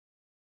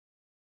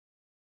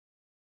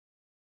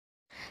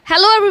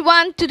Hello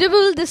everyone, today we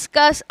will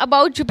discuss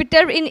about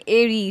Jupiter in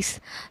Aries.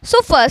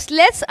 So first,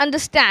 let's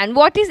understand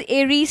what is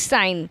Aries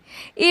sign.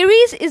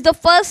 Aries is the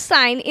first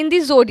sign in the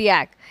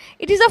zodiac.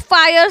 It is a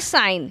fire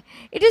sign.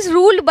 It is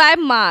ruled by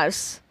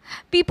Mars.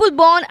 People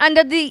born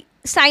under the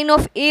sign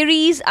of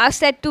Aries are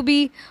said to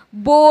be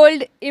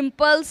bold,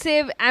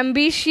 impulsive,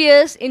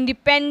 ambitious,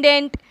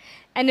 independent,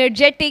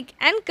 energetic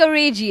and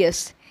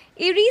courageous.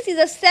 Aries is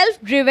a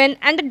self-driven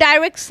and a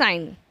direct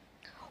sign.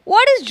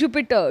 What is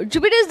Jupiter?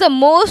 Jupiter is the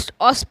most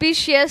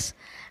auspicious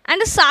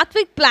and a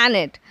sattvic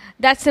planet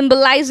that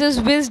symbolizes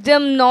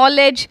wisdom,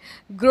 knowledge,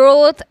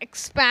 growth,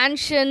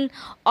 expansion,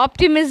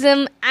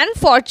 optimism, and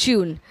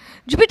fortune.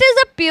 Jupiter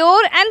is a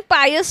pure and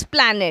pious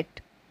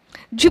planet.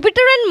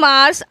 Jupiter and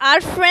Mars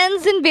are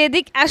friends in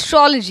Vedic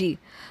astrology.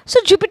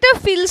 So Jupiter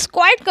feels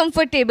quite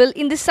comfortable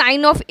in the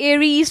sign of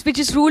Aries, which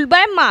is ruled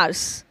by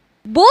Mars.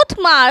 Both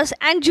Mars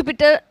and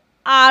Jupiter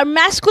are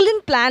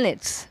masculine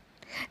planets.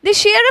 They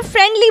share a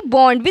friendly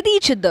bond with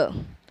each other.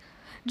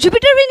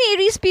 Jupiter in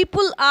Aries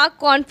people are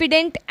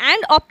confident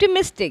and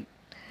optimistic.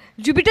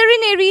 Jupiter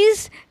in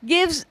Aries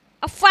gives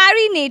a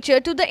fiery nature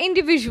to the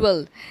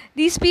individual.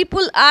 These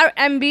people are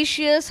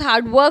ambitious,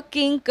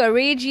 hardworking,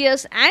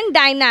 courageous, and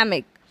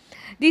dynamic.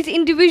 These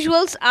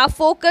individuals are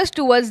focused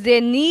towards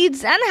their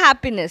needs and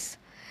happiness.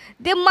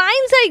 Their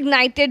minds are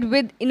ignited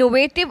with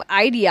innovative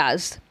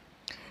ideas.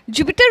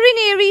 Jupiter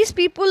in Aries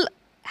people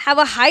have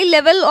a high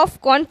level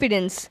of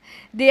confidence.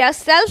 They are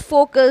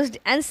self-focused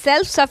and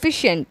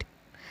self-sufficient.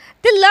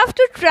 They love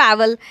to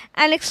travel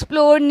and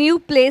explore new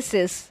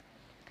places.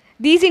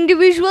 These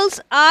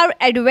individuals are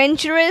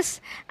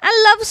adventurous and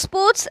love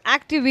sports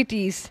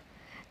activities.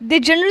 They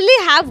generally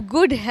have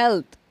good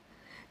health.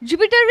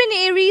 Jupiter in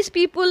Aries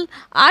people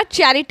are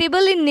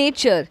charitable in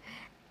nature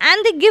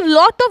and they give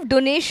lot of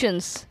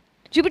donations.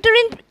 Jupiter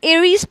in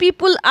Aries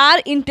people are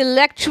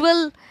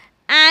intellectual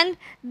and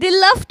they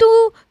love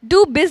to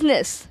do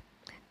business.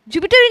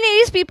 Jupiter in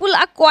Aries people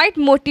are quite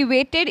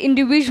motivated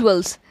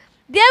individuals.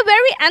 They are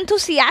very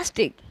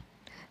enthusiastic.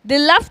 They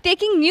love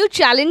taking new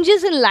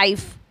challenges in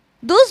life.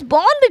 Those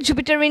born with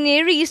Jupiter in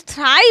Aries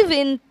thrive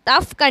in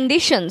tough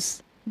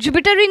conditions.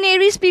 Jupiter in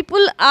Aries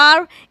people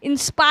are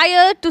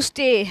inspired to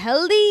stay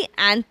healthy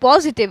and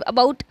positive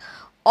about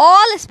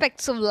all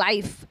aspects of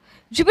life.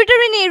 Jupiter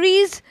in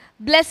Aries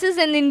blesses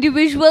an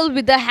individual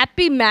with a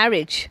happy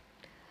marriage.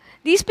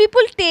 These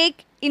people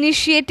take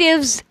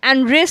initiatives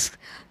and risks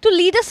to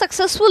lead a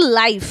successful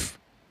life.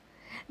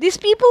 These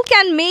people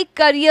can make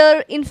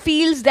career in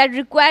fields that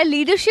require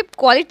leadership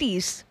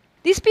qualities.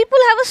 These people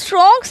have a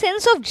strong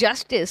sense of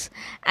justice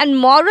and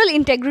moral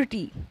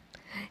integrity.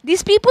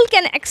 These people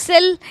can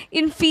excel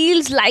in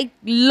fields like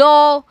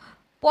law,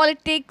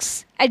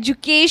 politics,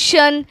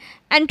 education,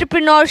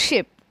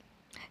 entrepreneurship.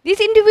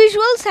 These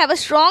individuals have a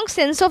strong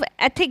sense of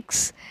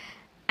ethics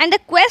and a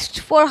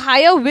quest for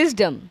higher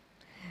wisdom.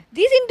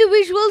 These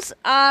individuals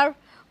are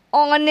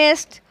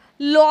honest,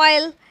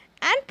 loyal,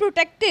 and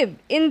protective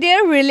in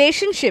their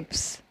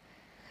relationships.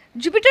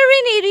 Jupiter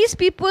in Aries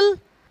people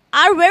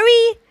are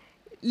very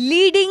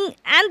leading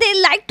and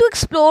they like to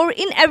explore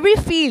in every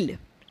field.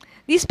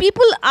 These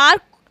people are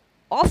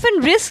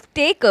often risk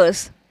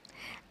takers,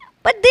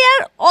 but they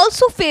are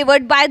also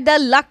favored by the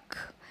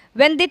luck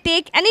when they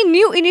take any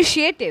new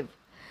initiative.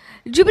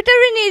 Jupiter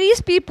in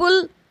Aries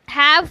people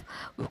have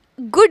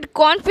good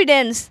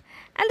confidence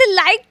and they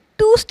like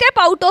to step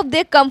out of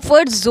their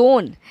comfort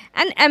zone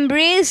and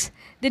embrace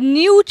the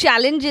new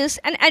challenges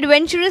and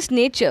adventurous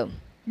nature.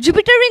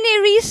 Jupiter in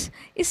Aries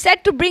is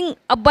said to bring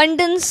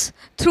abundance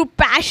through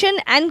passion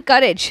and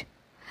courage.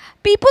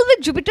 People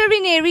with Jupiter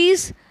in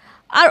Aries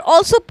are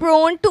also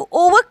prone to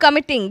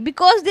overcommitting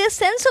because their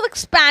sense of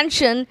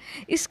expansion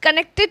is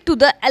connected to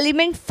the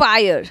element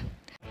fire.